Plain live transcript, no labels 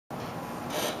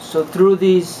So through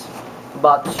these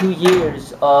about 2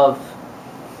 years of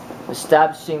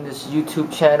establishing this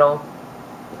YouTube channel,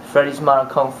 Freddie's Modern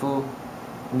Kung Fu,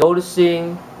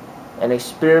 noticing and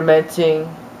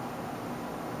experimenting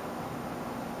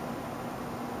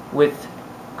with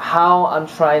how I'm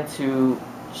trying to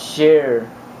share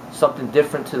something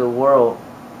different to the world,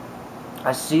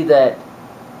 I see that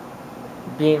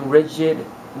being rigid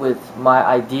with my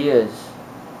ideas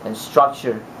and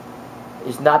structure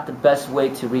is not the best way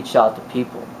to reach out to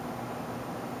people.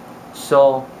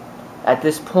 So at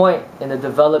this point in the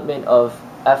development of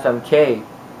FMK,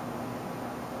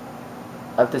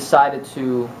 I've decided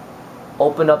to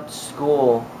open up the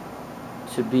school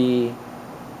to be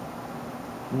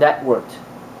networked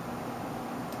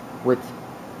with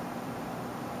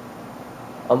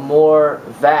a more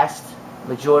vast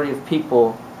majority of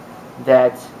people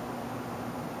that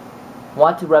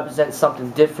want to represent something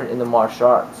different in the martial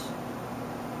arts.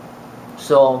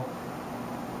 So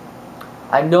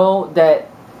I know that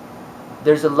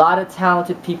there's a lot of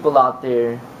talented people out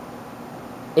there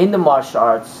in the martial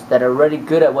arts that are already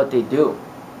good at what they do.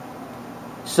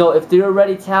 So if they're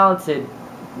already talented,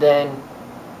 then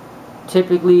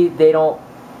typically they don't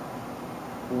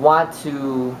want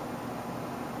to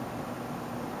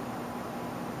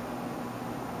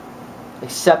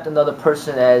accept another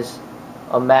person as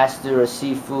a master, a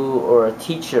sifu, or a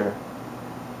teacher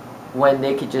when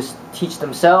they could just teach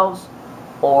themselves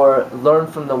or learn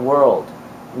from the world,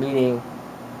 meaning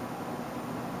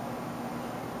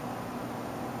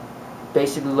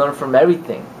basically learn from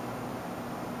everything.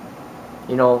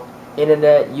 You know,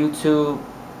 internet, YouTube,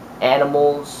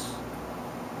 animals,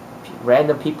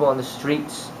 random people on the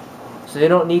streets. So they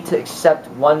don't need to accept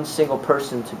one single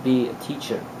person to be a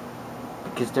teacher,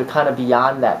 because they're kind of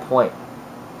beyond that point.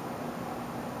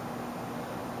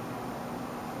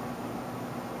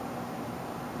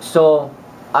 So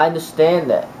I understand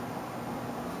that.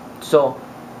 So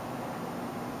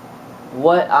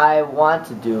what I want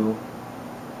to do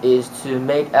is to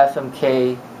make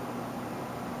FMK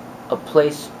a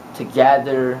place to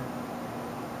gather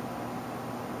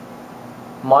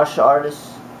martial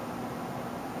artists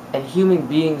and human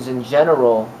beings in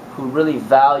general who really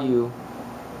value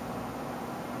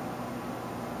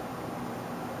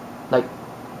like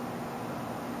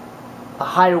a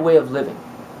higher way of living.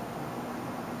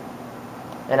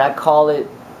 And I call it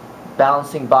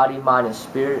balancing body, mind, and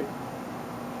spirit.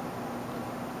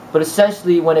 But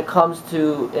essentially, when it comes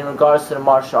to, in regards to the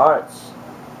martial arts,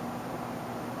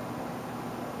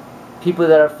 people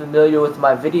that are familiar with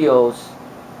my videos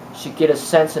should get a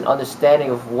sense and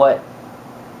understanding of what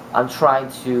I'm trying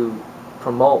to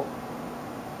promote.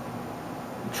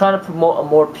 I'm trying to promote a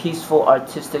more peaceful,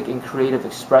 artistic, and creative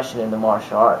expression in the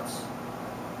martial arts.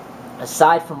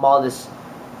 Aside from all this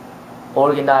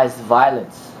organized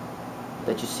violence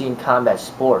that you see in combat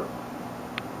sport.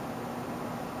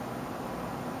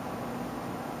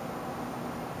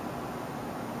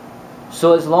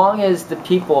 So as long as the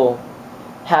people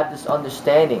have this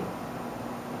understanding,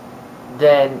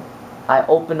 then I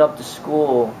open up the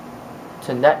school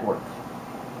to network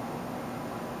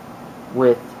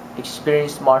with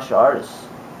experienced martial artists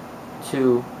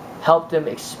to help them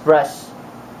express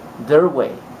their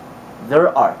way,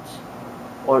 their art,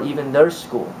 or even their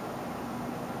school.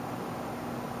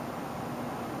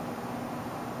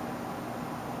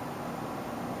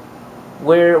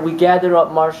 Where we gather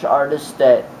up martial artists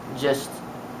that just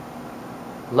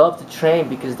love to train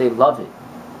because they love it,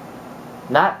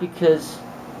 not because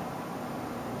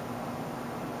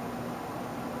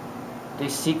they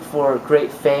seek for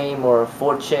great fame or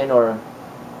fortune, or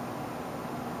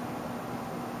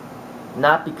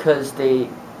not because they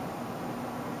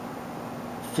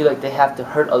feel like they have to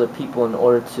hurt other people in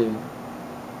order to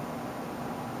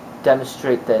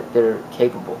demonstrate that they're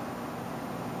capable.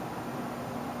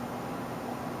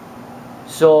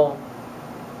 So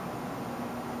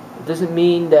it doesn't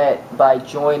mean that by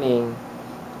joining,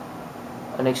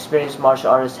 an experienced martial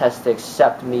artist has to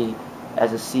accept me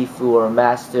as a sifu or a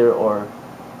master, or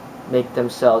make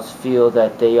themselves feel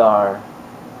that they are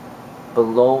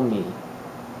below me.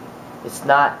 It's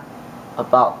not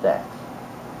about that.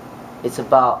 It's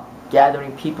about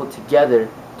gathering people together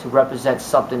to represent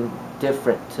something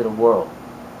different to the world.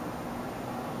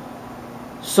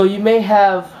 So you may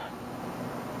have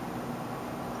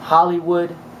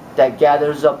Hollywood that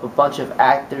gathers up a bunch of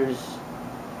actors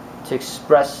to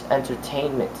express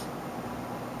entertainment,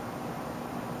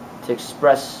 to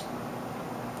express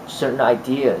certain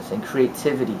ideas and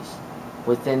creativities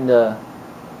within the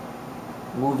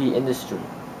movie industry.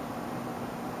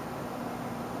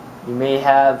 You may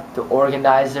have the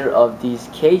organizer of these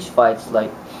cage fights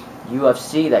like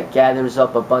UFC that gathers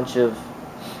up a bunch of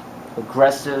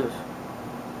aggressive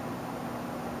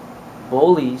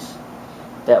bullies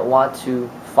that want to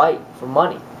fight for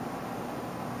money.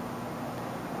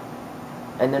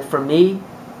 And then for me,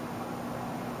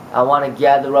 I want to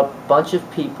gather up a bunch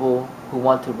of people who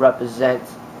want to represent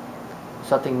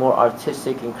something more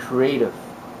artistic and creative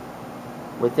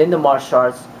within the martial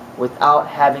arts without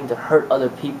having to hurt other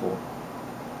people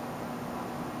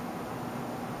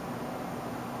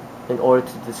in order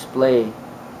to display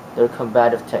their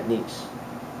combative techniques.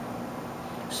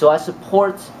 So I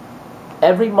support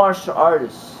every martial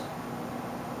artist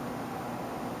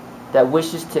that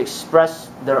wishes to express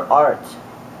their art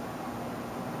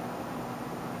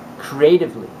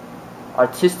creatively,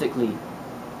 artistically,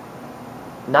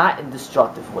 not in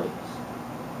destructive ways,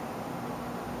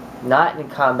 not in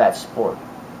combat sport,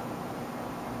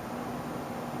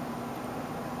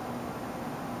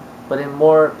 but in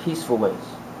more peaceful ways.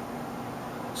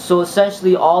 So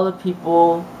essentially all the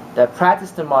people that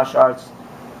practice the martial arts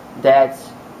that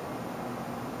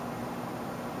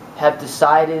have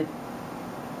decided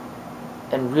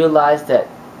and realized that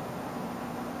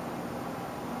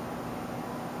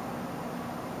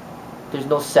there's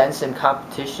no sense in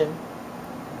competition.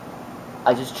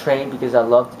 I just train because I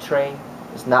love to train.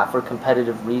 It's not for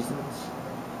competitive reasons.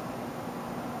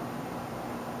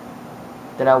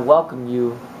 Then I welcome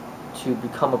you to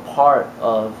become a part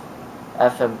of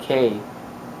FMK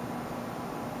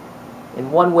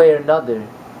in one way or another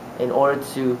in order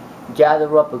to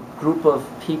gather up a group of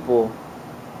people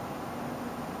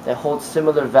that hold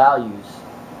similar values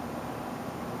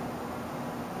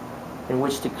in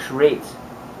which to create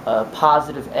a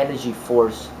positive energy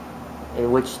force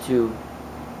in which to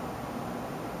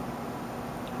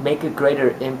make a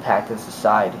greater impact in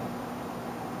society.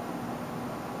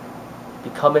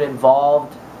 Becoming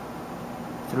involved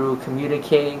through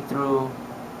communicating through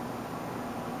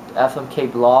the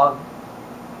FMK blog,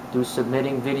 through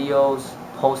submitting videos,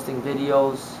 posting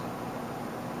videos,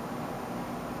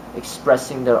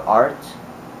 expressing their art,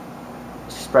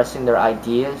 expressing their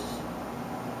ideas.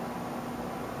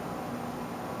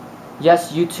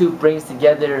 Yes, YouTube brings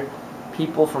together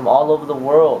people from all over the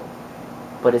world,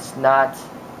 but it's not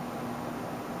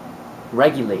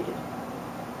regulated.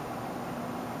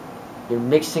 You're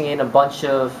mixing in a bunch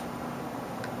of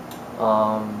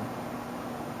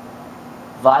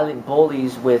violent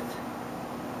bullies with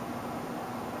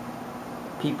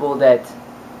people that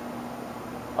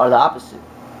are the opposite.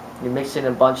 You're mixing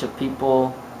a bunch of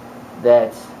people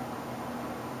that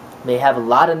may have a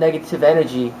lot of negative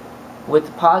energy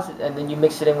with positive, and then you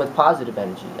mix it in with positive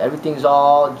energy. Everything's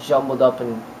all jumbled up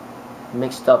and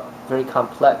mixed up, very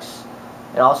complex,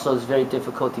 and also it's very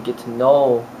difficult to get to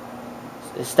know,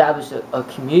 establish a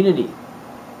community.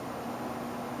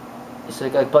 It's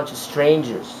like a bunch of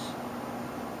strangers.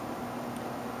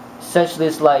 Essentially,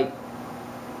 it's like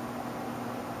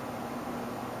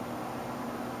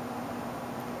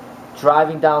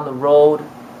driving down the road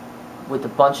with a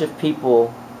bunch of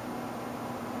people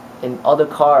in other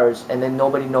cars, and then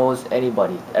nobody knows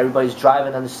anybody. Everybody's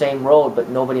driving on the same road, but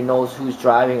nobody knows who's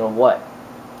driving or what.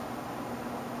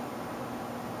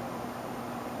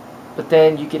 But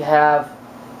then you could have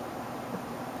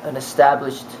an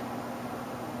established,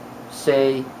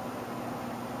 say,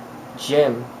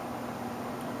 gym,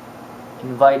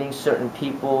 inviting certain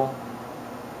people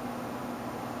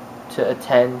to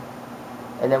attend,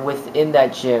 and then within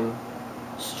that gym,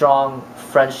 strong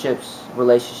friendships,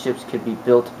 relationships could be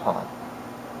built upon.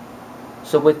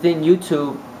 So within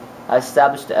YouTube, I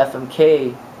established the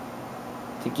FMK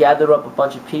to gather up a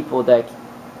bunch of people that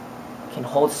can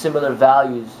hold similar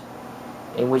values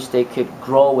in which they could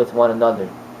grow with one another,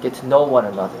 get to know one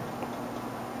another,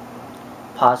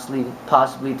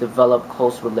 possibly develop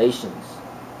close relations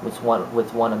with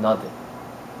one another.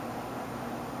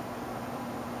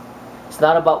 It's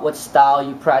not about what style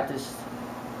you practice.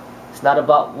 It's not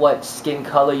about what skin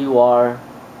color you are.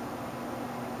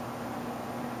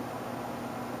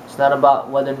 It's not about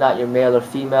whether or not you're male or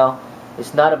female.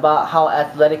 It's not about how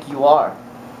athletic you are.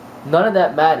 None of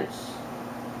that matters.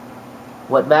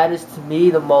 What matters to me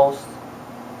the most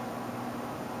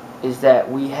is that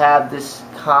we have this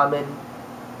common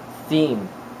theme.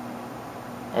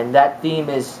 And that theme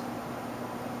is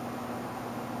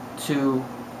to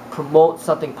promote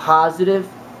something positive,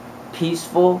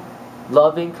 peaceful,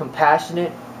 loving,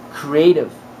 compassionate,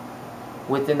 creative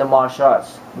within the martial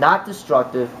arts. Not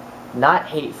destructive, not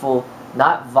hateful,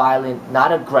 not violent,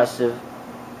 not aggressive,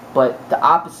 but the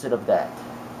opposite of that.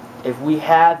 If we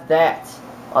have that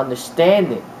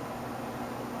understanding,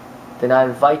 then I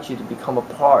invite you to become a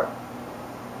part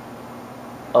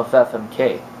of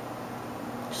FMK.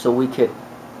 so we could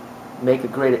make a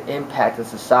greater impact in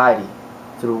society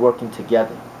through working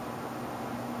together.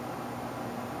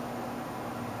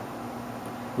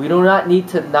 We do not need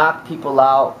to knock people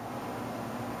out,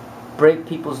 break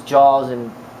people's jaws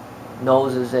and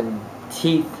noses and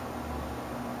teeth,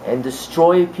 and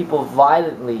destroy people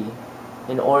violently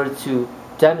in order to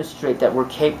demonstrate that we're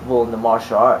capable in the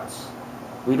martial arts.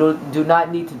 We do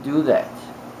not need to do that.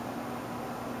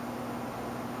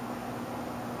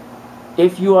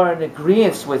 If you are in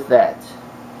agreement with that,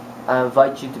 I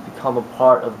invite you to become a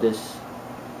part of this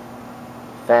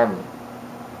family,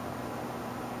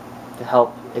 to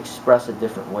help express a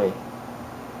different way.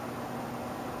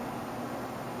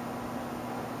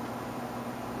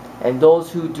 And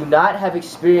those who do not have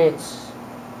experience,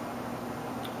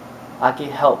 I can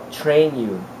help train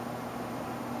you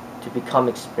to become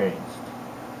experienced,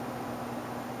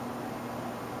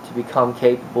 to become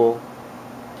capable,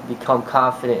 to become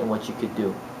confident in what you could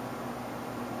do.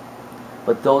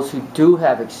 But those who do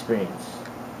have experience,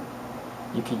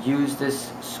 you could use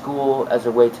this school as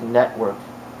a way to network,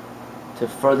 to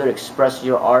further express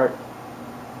your art,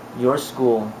 your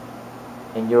school,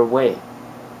 in your way.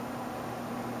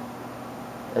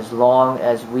 As long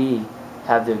as we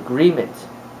have the agreement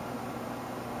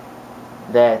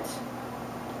that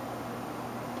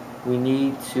we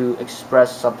need to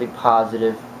express something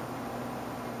positive,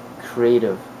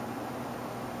 creative,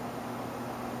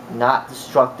 not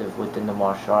destructive within the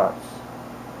martial arts.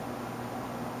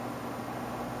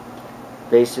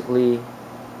 Basically,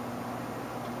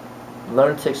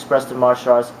 learn to express the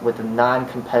martial arts with a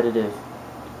non-competitive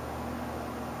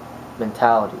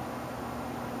mentality,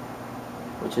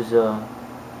 which is a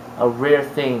rare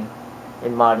thing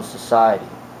in modern society,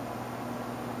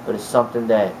 but it's something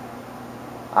that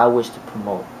I wish to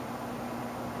promote.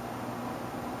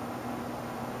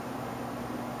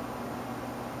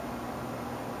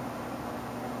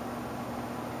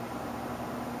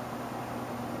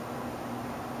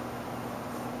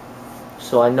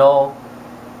 So I know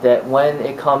that when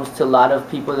it comes to a lot of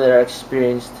people that are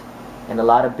experienced and a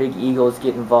lot of big egos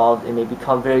get involved, it may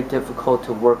become very difficult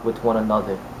to work with one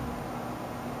another.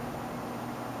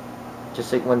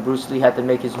 Just like when Bruce Lee had to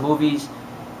make his movies,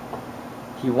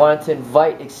 he wanted to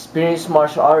invite experienced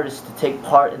martial artists to take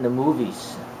part in the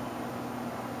movies,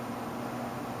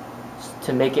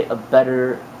 to make it a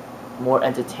better, more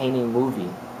entertaining movie.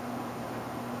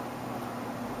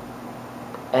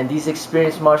 And these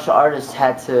experienced martial artists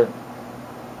had to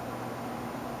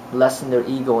lessen their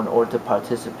ego in order to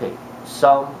participate.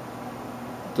 Some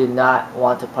did not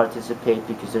want to participate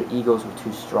because their egos were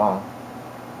too strong.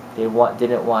 They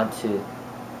didn't want to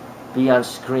be on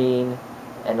screen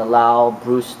and allow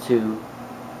Bruce to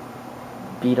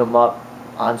beat them up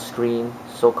on screen,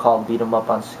 so-called beat them up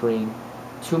on screen.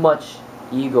 Too much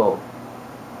ego.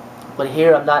 But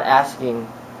here I'm not asking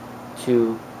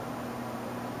to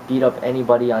beat up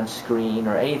anybody on screen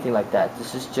or anything like that.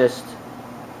 This is just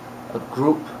a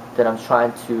group that I'm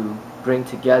trying to bring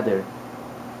together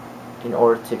in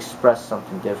order to express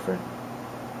something different.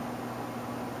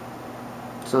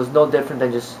 So it's no different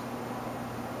than just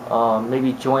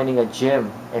maybe joining a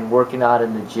gym and working out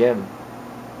in the gym.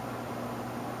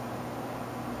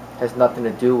 Has nothing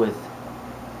to do with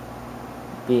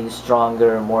being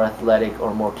stronger, more athletic,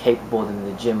 or more capable than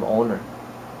the gym owner.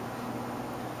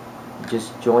 You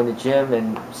just join the gym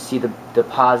and see the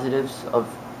positives of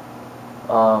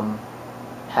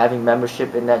having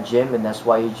membership in that gym, and that's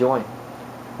why you join.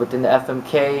 Within the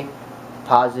FMK,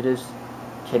 positives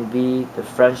can be the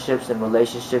friendships and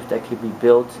relationships that could be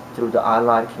built through the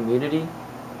online community,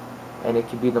 and it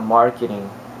could be the marketing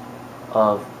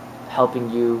of helping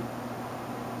you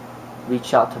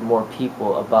reach out to more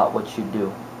people about what you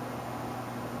do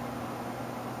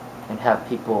and have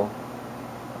people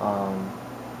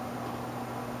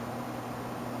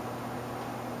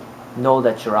know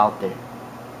that you're out there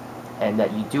and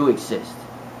that you do exist,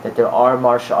 that there are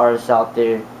martial artists out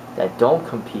there that don't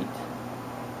compete,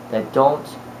 that don't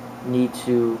need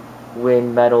to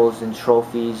win medals and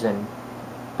trophies and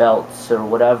belts or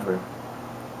whatever,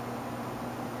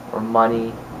 or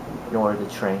money in order to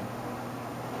train.